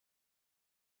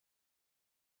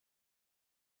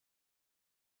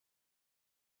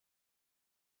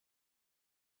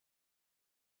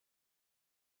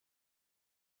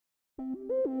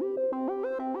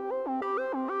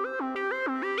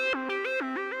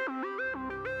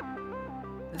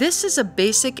This is a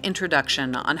basic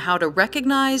introduction on how to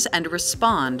recognize and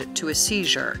respond to a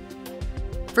seizure.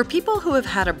 For people who have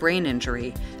had a brain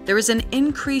injury, there is an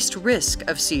increased risk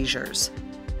of seizures.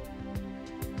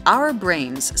 Our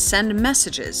brains send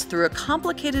messages through a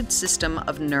complicated system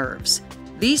of nerves.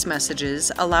 These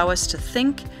messages allow us to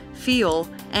think, feel,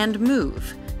 and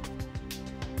move.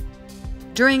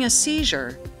 During a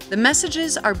seizure, the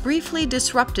messages are briefly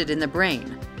disrupted in the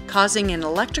brain, causing an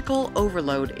electrical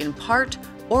overload in part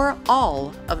or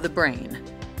all of the brain.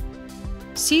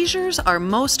 Seizures are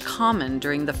most common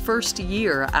during the first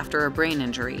year after a brain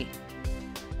injury.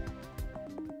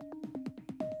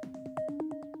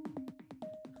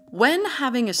 When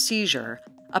having a seizure,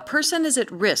 a person is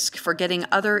at risk for getting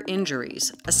other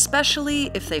injuries, especially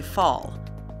if they fall.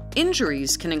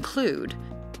 Injuries can include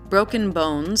broken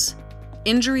bones,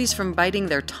 injuries from biting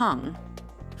their tongue,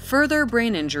 further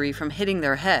brain injury from hitting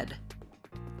their head.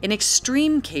 In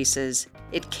extreme cases,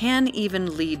 it can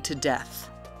even lead to death.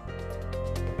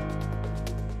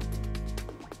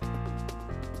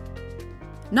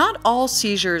 Not all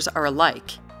seizures are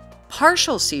alike.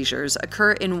 Partial seizures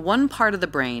occur in one part of the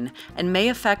brain and may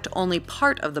affect only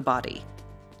part of the body.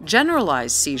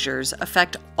 Generalized seizures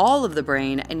affect all of the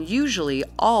brain and usually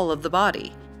all of the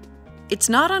body. It's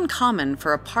not uncommon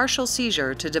for a partial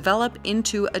seizure to develop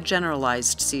into a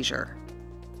generalized seizure.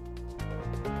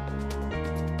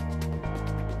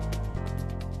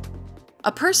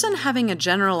 A person having a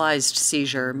generalized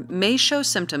seizure may show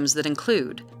symptoms that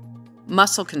include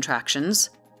muscle contractions,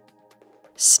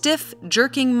 stiff,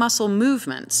 jerking muscle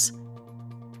movements,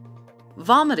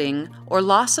 vomiting or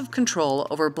loss of control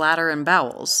over bladder and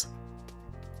bowels,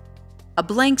 a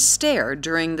blank stare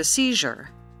during the seizure,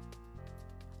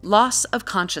 loss of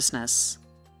consciousness.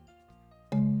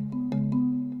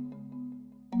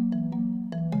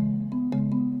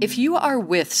 If you are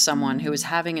with someone who is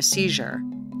having a seizure,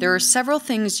 there are several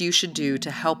things you should do to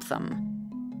help them.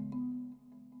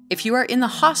 If you are in the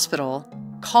hospital,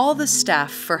 call the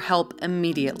staff for help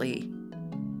immediately.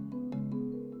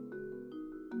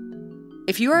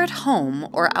 If you are at home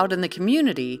or out in the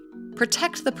community,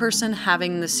 protect the person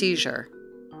having the seizure.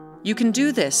 You can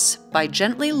do this by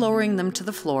gently lowering them to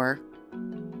the floor,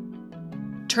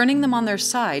 turning them on their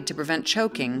side to prevent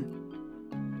choking,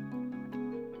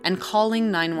 and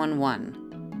calling 911.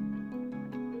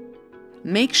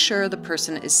 Make sure the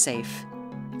person is safe.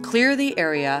 Clear the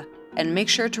area and make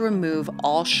sure to remove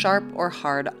all sharp or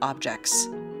hard objects.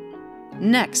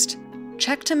 Next,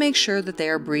 check to make sure that they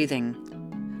are breathing.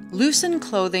 Loosen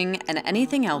clothing and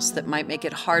anything else that might make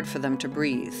it hard for them to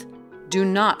breathe. Do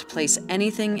not place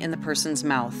anything in the person's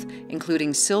mouth,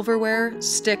 including silverware,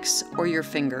 sticks, or your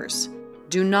fingers.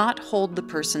 Do not hold the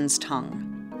person's tongue.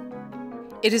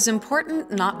 It is important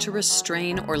not to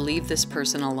restrain or leave this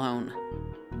person alone.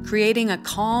 Creating a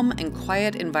calm and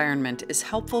quiet environment is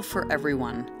helpful for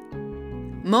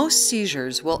everyone. Most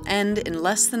seizures will end in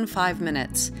less than 5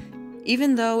 minutes,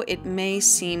 even though it may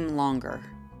seem longer.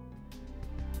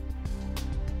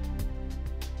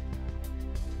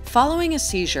 Following a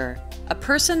seizure, a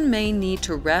person may need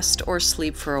to rest or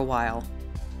sleep for a while.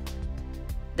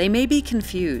 They may be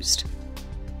confused.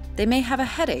 They may have a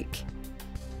headache.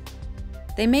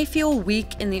 They may feel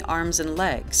weak in the arms and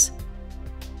legs.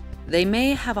 They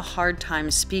may have a hard time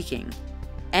speaking,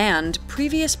 and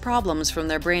previous problems from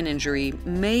their brain injury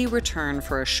may return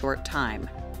for a short time.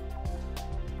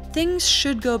 Things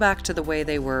should go back to the way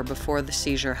they were before the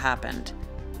seizure happened.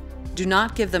 Do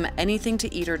not give them anything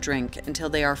to eat or drink until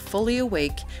they are fully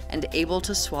awake and able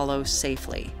to swallow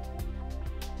safely.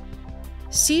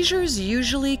 Seizures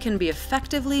usually can be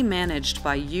effectively managed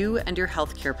by you and your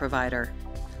healthcare provider.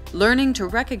 Learning to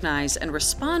recognize and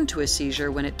respond to a seizure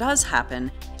when it does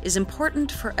happen is important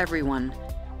for everyone.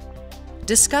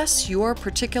 Discuss your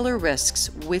particular risks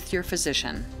with your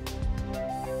physician.